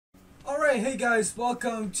Alright, hey guys,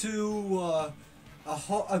 welcome to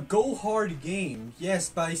a Go Hard game. Yes,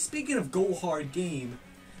 by speaking of Go Hard game,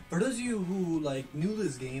 for those of you who knew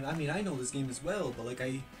this game, I mean I know this game as well, but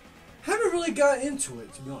I haven't really got into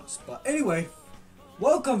it to be honest. But anyway,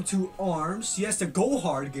 welcome to ARMS. Yes, the Go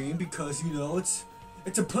Hard game because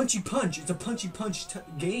it's a punchy punch. It's a punchy punch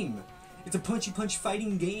game. It's a punchy punch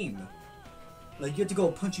fighting game. You have to go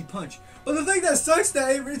punchy punch. But the thing that sucks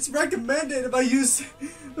that it's recommended if I use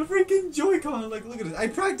the freaking Joy-Con. Look at this. I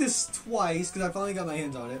practiced twice because I finally got my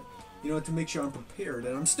hands on it. To make sure I'm prepared.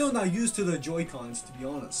 And I'm still not used to the Joy-Cons, to be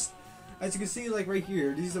honest. As you can see, right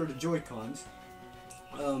here, these are the Joy-Cons.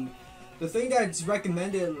 The thing that's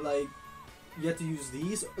recommended, you have to use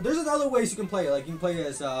these. There's other ways you can play it. You can play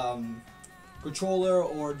as controller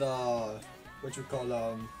or the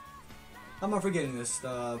how am I forgetting this?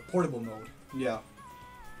 The portable mode. Yeah.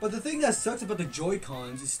 But the thing that sucks about the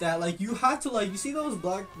Joy-Cons is that you have to you see those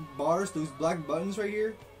black bars, those black buttons right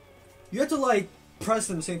here? You have to press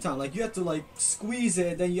them at the same time. You have to squeeze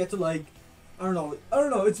it, then you have to I don't know,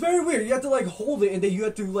 it's very weird. You have to hold it and then you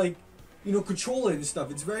have to control it and stuff.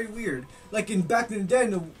 It's very weird. Back then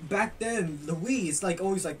the Wii, it's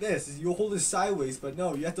always like this. You hold it sideways, but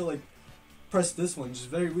no, you have to press this one, which is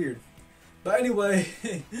very weird. But anyway,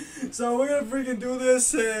 so we're gonna freaking do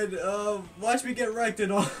this and watch me get wrecked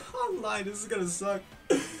and online. This is gonna suck.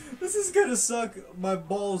 This is gonna suck my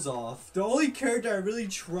balls off. The only character I really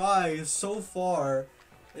try so far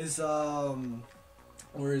is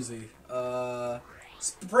where is he?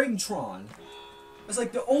 Springtron. That's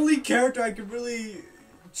the only character I could really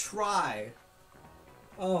try.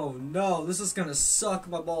 Oh no, this is gonna suck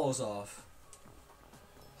my balls off.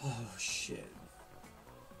 Oh shit.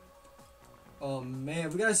 Oh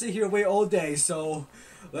man, we gotta sit here and wait all day, so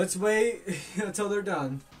let's wait until they're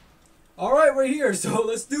done. Alright, we're here, so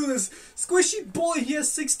let's do this. Squishy boy, he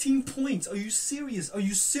has 16 points. Are you serious? Are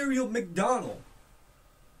you Cereal McDonald?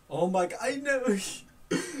 Oh my god, I know.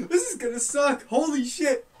 This is gonna suck. Holy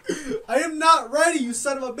shit. I am not ready, you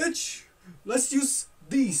son of a bitch. Let's use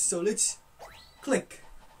these, so let's click.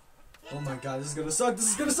 Oh my god, this is gonna suck.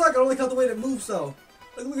 This is gonna suck. I don't like how the way that moves though.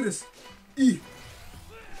 Look at this. E.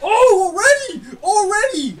 Oh,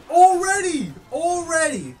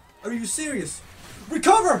 already! Are you serious?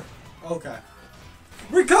 Recover! Okay.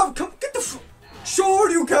 Recover! Come, get the sure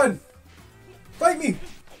you can! Fight me!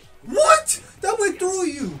 What? That went through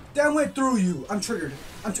you! I'm triggered.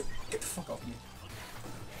 Get the fuck off me.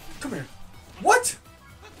 Come here. What?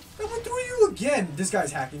 That went through you again! This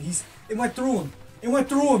guy's hacking. It went through him. It went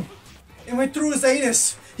through his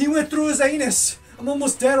anus! He went through his anus! I'm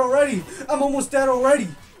almost dead already!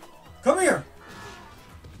 Come here!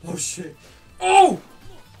 Oh shit! Oh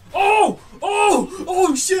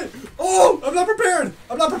shit! Oh! I'm not prepared!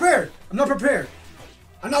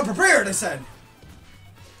 I said!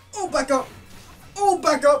 Oh, back up! Oh,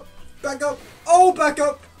 back up! Oh, back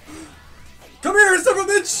up! Come here, son of a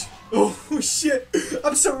bitch! Oh shit!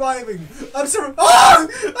 I'm surviving! Ah!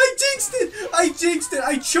 I jinxed it!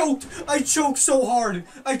 I choked so hard!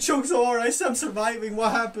 I said I'm surviving.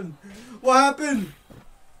 What happened?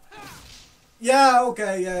 Yeah,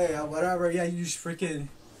 okay, yeah, whatever. Yeah, you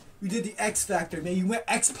did the X Factor, man. You went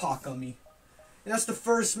X-Pac on me. And that's the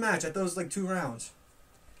first match. I thought it was 2 rounds.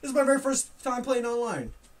 This is my very first time playing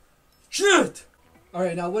online. Shit!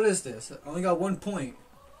 Alright, now what is this? I only got 1 point.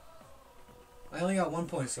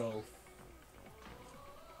 So...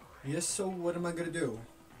 Yes, so what am I gonna do?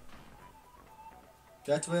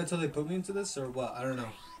 Do I have to wait until they put me into this, or what? I don't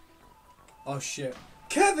know. Oh, shit.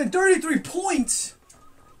 Kevin, 33 points!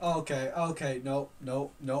 Okay, no,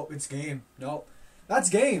 it's game. No, that's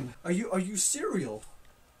game. Are you Cereal?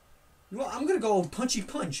 You know what, I'm gonna go punchy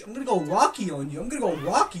punch. I'm gonna go Rocky on you. I'm gonna go,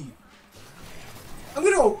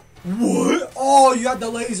 what? Oh, you have the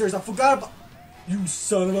lasers. I forgot about, you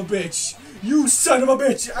son of a bitch.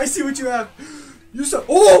 I see what you have.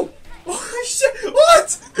 Oh shit,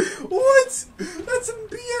 what?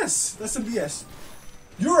 That's some BS.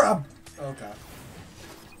 You're a, okay.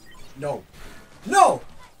 No.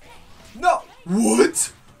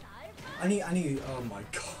 What? I need, oh my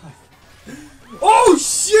god. Oh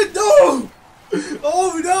shit, no!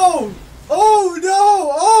 Oh no!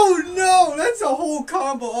 That's a whole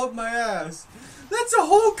combo up my ass.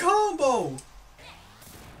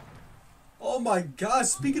 Oh my god,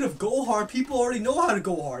 speaking of go hard, people already know how to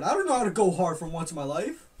go hard. I don't know how to go hard for once in my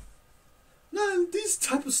life. No, these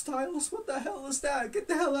type of styles, what the hell is that? Get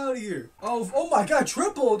the hell out of here. Oh my god,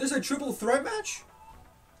 triple! There's a triple threat match?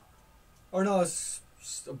 Or no, it's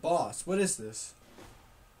a boss. What is this?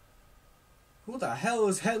 Who the hell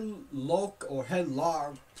is Headlock or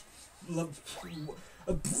Headlock?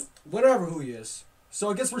 Whatever who he is. So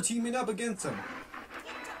I guess we're teaming up against him.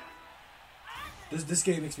 This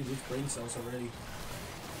game makes me lose brain cells already.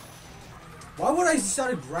 Why would I decide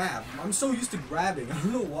to grab? I'm so used to grabbing. I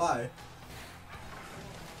don't know why.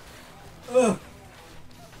 Ugh.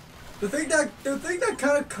 The thing that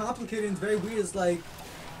kind of complicated and very weird is like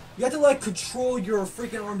you have to like control your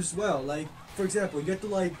freaking arms as well. Like for example, you have to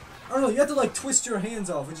like I don't know, you have to like twist your hands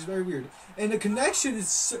off, which is very weird. And the connection is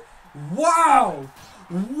so, wow,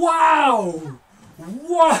 wow,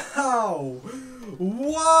 wow,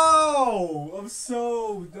 wow. I'm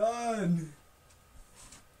so done.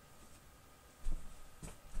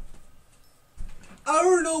 I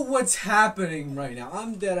don't know what's happening right now.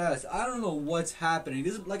 I'm dead ass. I don't know what's happening.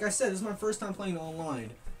 This is, like I said, this is my first time playing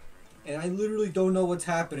online. And I literally don't know what's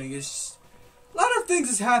happening. It's just, a lot of things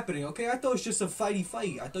is happening, okay? I thought it was just a fighty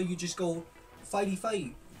fight. I thought you just go fighty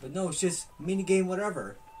fight. But no, it's just minigame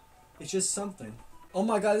whatever. It's just something. Oh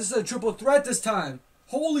my god, this is a triple threat this time.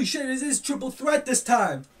 Holy shit, this is triple threat this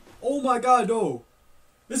time. Oh my god, no.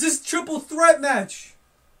 This is triple threat match.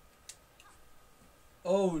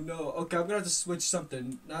 Oh no. Okay, I'm gonna have to switch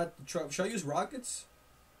something. Not try. Should I use rockets?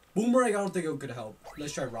 Boomerang, I don't think it could help.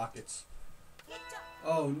 Let's try rockets.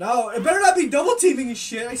 Oh no. It better not be double teaming and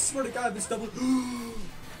shit. I swear to god, this double.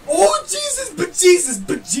 Oh Jesus, but Jesus,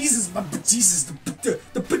 but Jesus, but Jesus, the puta.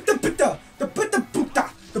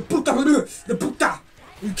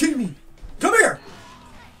 Are you kidding me? Come here.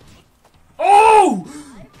 Oh!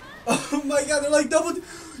 Oh my god, they're like double.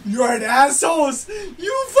 You're an assholes!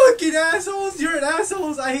 You fucking assholes! You're an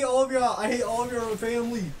assholes! I hate all of y'all. I hate all of your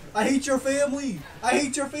family. I hate your family. I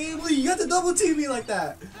hate your family. You got to double team me like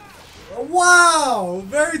that. Wow!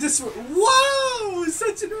 Very wow!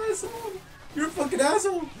 Such an asshole. You're a fucking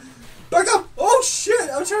asshole. Back up! Oh shit!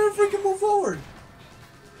 I'm trying to freaking move forward.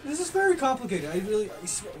 This is very complicated. I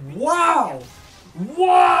swear. Wow!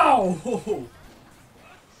 Wow!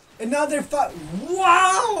 And now they're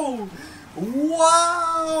wow!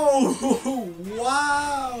 Wow!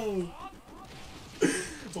 Wow!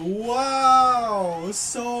 Wow!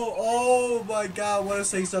 So, oh my god, I want to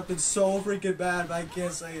say something so freaking bad, but I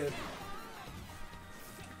can't say it.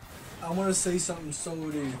 I want to say something so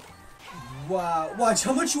deep. Wow. Watch,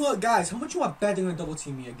 how much you want, guys, how much you want bet they're going to double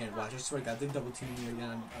team me again? Watch, I swear to god, they're double teaming me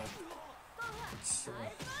again.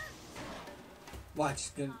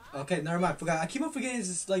 Watch. Okay, never mind. Forgot. I keep on forgetting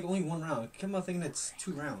it's like only one round. I keep on thinking it's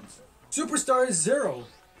 2 rounds. Superstar is 0.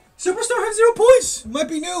 Superstar has 0 points. Might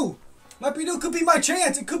be new. Might be new. Could be my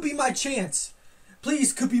chance. It could be my chance.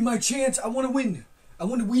 Please, could be my chance. I want to win. I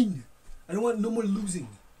want to win. I don't want no more losing.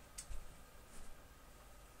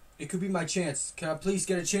 It could be my chance. Can I please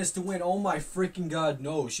get a chance to win? Oh my freaking god,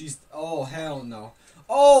 no. She's... Oh, hell no.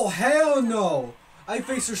 Oh, hell no. I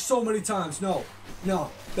faced her so many times. No.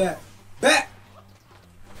 No. Bet. Bet.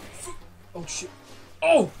 Oh, shit.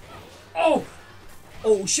 Oh. Oh.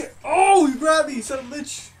 Oh, shit. Oh, you grabbed me, you son of a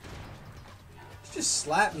bitch. She just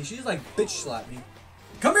slapped me. She just, like, bitch slapped me.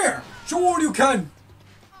 Come here. Show what you can.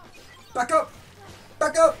 Back up.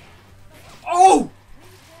 Back up. Oh.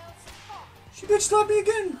 She bitch slapped me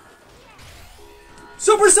again.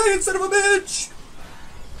 Super Saiyan, son of a bitch.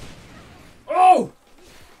 Oh.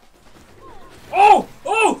 Oh.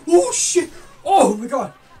 Oh. Oh, shit. Oh, my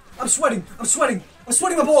god. I'm sweating. I'm sweating. I'm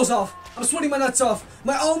sweating my balls off. I'm sweating my nuts off.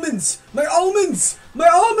 My almonds. My almonds. My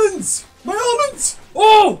almonds. My almonds.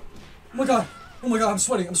 Oh. Oh my god. Oh my god. I'm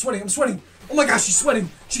sweating. I'm sweating. I'm sweating. Oh my gosh. She's sweating.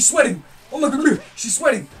 She's sweating. Oh my god. She's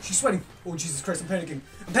sweating. She's sweating. Oh Jesus Christ. I'm panicking.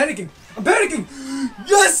 I'm panicking. I'm panicking.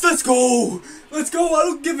 Yes. Let's go. Let's go. I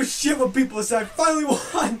don't give a shit what people say. I finally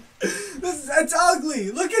won. That's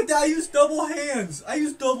ugly. Look at that. I used double hands. I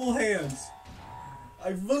used double hands.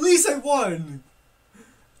 At least I won.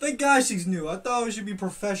 Thank God she's new. I thought it should be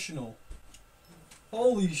professional.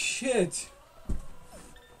 Holy shit.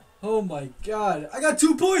 Oh my god. I got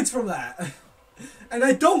 2 points from that. And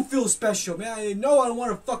I don't feel special, man. I know I don't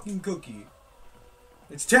want a fucking cookie.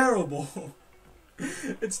 It's terrible.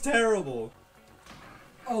 It's terrible.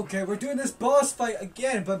 Okay, we're doing this boss fight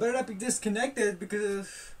again, but better not be disconnected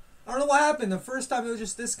because I don't know what happened. The first time it was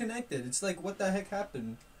just disconnected. It's like, what the heck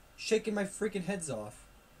happened? Shaking my freaking heads off.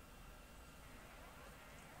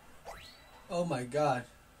 Oh my god.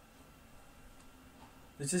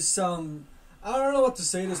 This is some... I don't know what to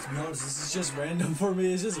say this, to be honest. This is just random for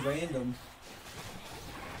me. It's just random.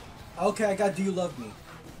 Okay, I got Do You Love Me.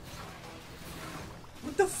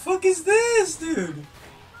 What the fuck is this, dude?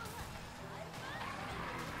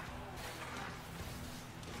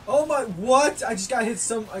 Oh my... What? I just got hit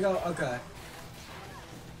some... I got... Okay.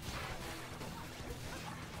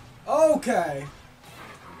 Okay.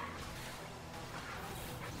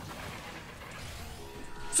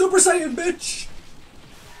 Super Saiyan, bitch!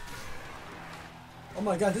 Oh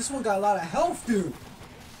my god, this one got a lot of health, dude.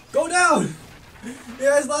 Go down! He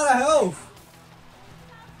has a lot of health.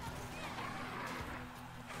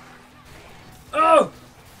 Oh!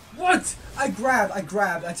 What? I grab,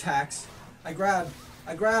 attacks. I grab.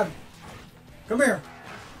 Come here.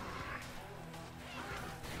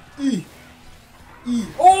 E.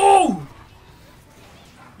 Oh!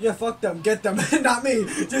 Yeah, fuck them. Get them. Not me.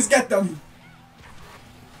 Just get them.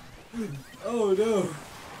 Oh no.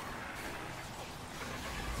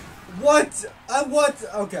 What? What?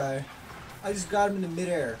 Okay. I just got him in the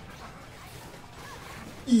midair.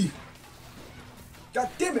 E. God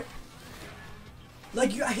damn it.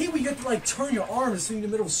 Like, I hate when you have to, like, turn your arms in the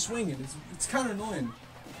middle of swinging. It's kind of annoying.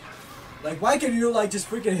 Like, why can't you, like, just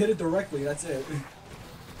freaking hit it directly? That's it.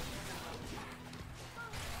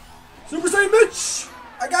 Super Saiyan, bitch!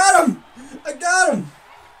 I got him!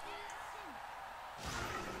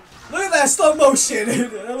 Look at that slow motion.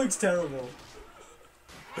 That looks terrible.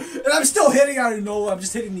 And I'm still hitting out of nowhere. I'm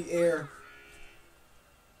just hitting the air.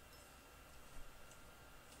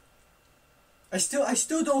 I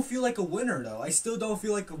still don't feel like a winner though. I still don't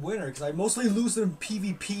feel like a winner because I mostly lose in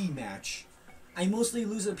PvP match. So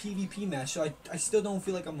I still don't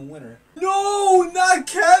feel like I'm a winner. No, not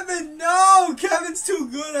Kevin. No, Kevin's too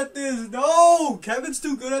good at this. No, Kevin's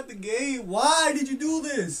too good at the game. Why did you do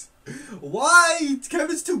this? Why?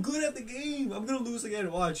 Kevin's too good at the game. I'm gonna lose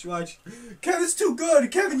again. Watch. Kevin's too good.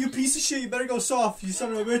 Kevin, you piece of shit. You better go soft, you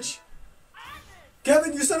son of a bitch.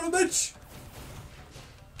 Kevin, you son of a bitch.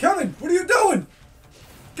 Kevin, what are you doing?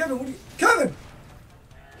 Kevin!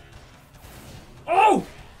 Oh!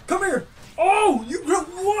 Come here! Oh!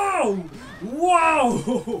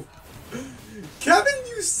 Wow! Kevin,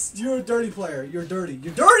 you're a dirty player. You're dirty.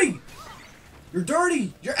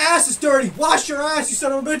 Your ass is dirty. Wash your ass, you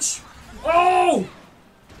son of a bitch. Oh!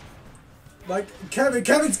 Like,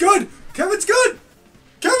 Kevin's good! Kevin!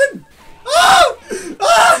 Oh!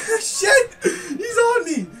 Ah! Shit!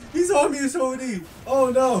 He's on me, this OD.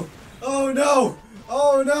 Oh no!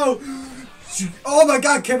 Oh my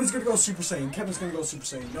god, Kevin's gonna go Super Saiyan.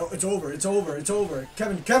 No, it's over.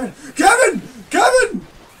 Kevin!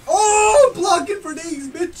 Oh, I'm blocking for days,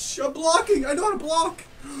 bitch. I'm blocking. I know how to block.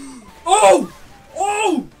 Oh,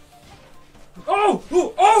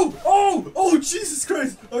 Jesus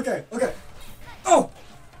Christ. Okay. Oh,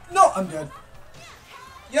 no, I'm dead.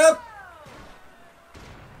 Yep.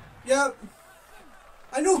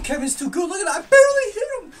 I know Kevin's too good. Look at that. I barely hit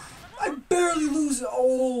him. I barely lose.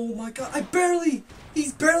 Oh my god.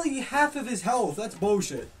 He's barely half of his health. That's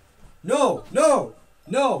bullshit. No.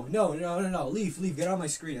 Leave. Get on my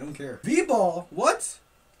screen. I don't care. V-Ball? What?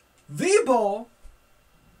 V-Ball?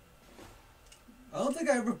 I don't think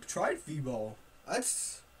I ever tried V-Ball.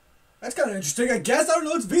 That's kind of interesting. I guess I don't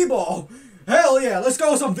know. It's V-Ball. Hell yeah. Let's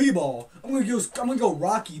go with some V-Ball. I'm gonna go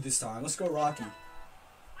Rocky this time. Let's go Rocky.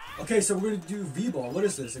 Okay, so we're gonna do V-Ball. What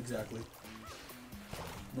is this exactly?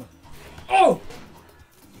 Oh!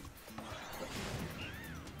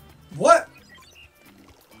 What?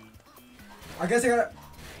 I guess I gotta...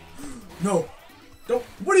 No. Don't...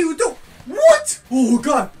 What are you doing? What? Oh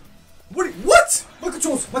god. What? My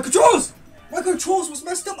controls was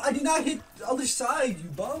messed up. I did not hit the other side, you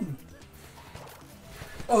bum.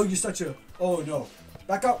 Oh, you're such a... Oh no.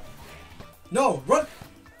 Back up. No, run.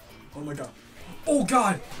 Oh my god. Oh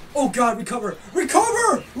god, recover.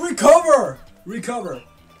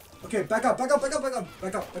 Okay, back up.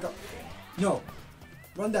 No.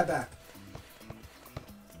 Run that back.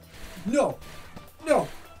 No.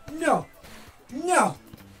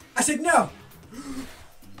 I said no.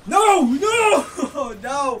 No.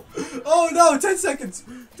 Oh no, 10 seconds.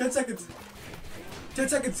 Suck it,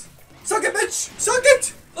 bitch. Suck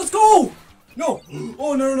it. Let's go. No.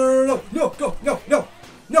 Oh no.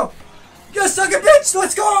 Yeah, suck it, bitch!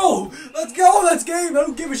 Let's go! Let's game! I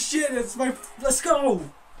don't give a shit, let's go!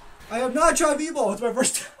 I have not tried V-Ball, it's my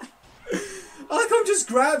first time. I like I'm just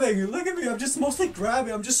grabbing, look at me, I'm just mostly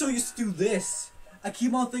grabbing, I'm just so used to do this. I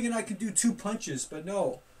keep on thinking I could do 2 punches, but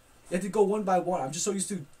no. You have to go 1 by 1, I'm just so used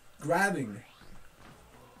to grabbing.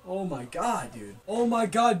 Oh my god, dude. Oh my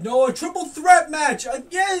god, no, a triple threat match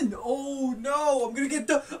again! Oh no, I'm gonna get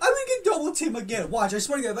double team again. Watch, I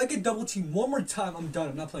swear to god, if I get double team one more time, I'm done,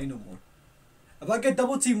 I'm not playing no more. If I get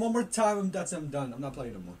double team one more time, I'm done. I'm not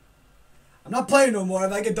playing no more.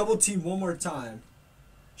 If I get double team one more time.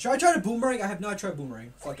 Should I try the boomerang? I have not tried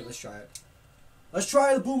boomerang. Fuck it, let's try it. Let's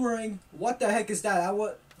try the boomerang. What the heck is that? I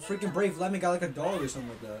want freaking Brave Lemon got like a dog or something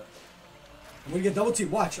like that. I'm gonna get double team.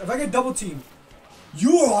 Watch. If I get double team.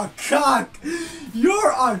 You're a cock,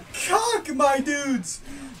 my dudes.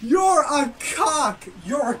 You're a cock!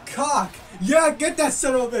 You're a cock! Yeah, get that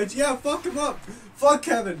son of a bitch! Yeah, fuck him up! Fuck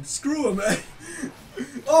Kevin! Screw him, man!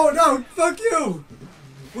 Oh no! Fuck you!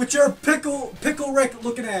 With your pickle Rick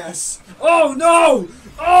looking ass! Oh no!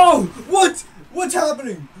 Oh! What? What's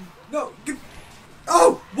happening? No!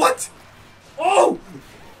 Oh! What? Oh!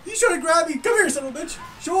 He's trying to grab me! Come here, son of a bitch!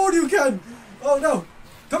 Show what you can! Oh no!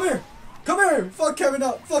 Come here! Come here! Fuck Kevin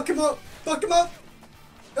up! Fuck him up! Fuck him up!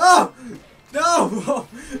 Oh! No! Oh,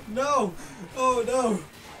 no! Oh no!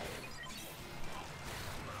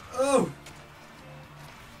 Oh!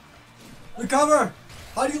 Recover!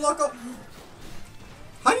 How do you lock on?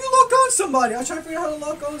 How do you lock on somebody? I'm trying to figure out how to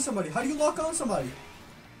lock on somebody. How do you lock on somebody?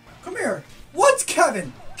 Come here! What,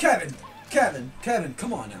 Kevin? Kevin! Kevin! Kevin!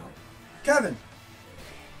 Come on now! Kevin!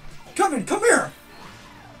 Kevin! Come here!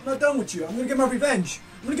 I'm not done with you. I'm gonna get my revenge.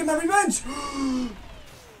 I'm gonna get my revenge!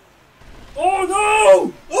 Oh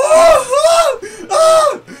no! Oh!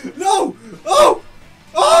 Ah! No! Oh!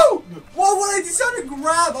 Oh! What would I decide to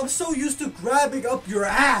grab? I'm so used to grabbing up your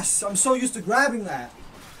ass. I'm so used to grabbing that.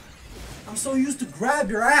 I'm so used to grab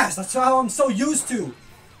your ass. That's how I'm so used to.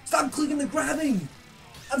 Stop clicking the grabbing.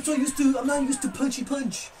 I'm not used to punchy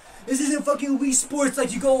punch. This isn't fucking Wii Sports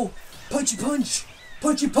like you go punchy punch,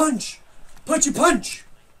 punchy punch, punchy punch.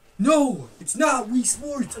 No, it's not Wii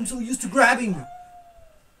Sports. I'm so used to grabbing.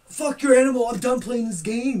 Fuck your animal, I'm done playing this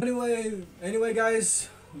game. Anyway guys,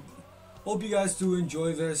 hope you guys do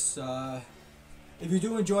enjoy this. If you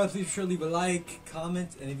do enjoy, please be sure to leave a like, comment,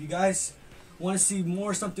 and if you guys want to see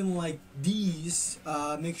more something like these,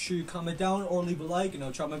 make sure you comment down or leave a like, and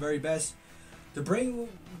I'll try my very best to bring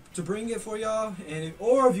it for y'all. And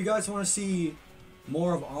or if you guys want to see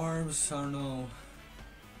more of ARMS, I don't know.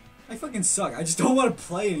 I fucking suck. I just don't want to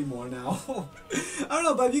play anymore now. I don't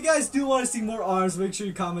know, but if you guys do want to see more ARMS, make sure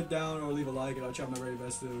you comment down or leave a like, and I'll try my very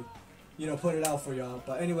best to, you know, put it out for y'all.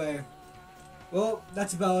 But anyway, well,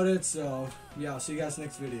 that's about it. So, yeah, I'll see you guys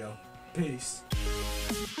next video. Peace.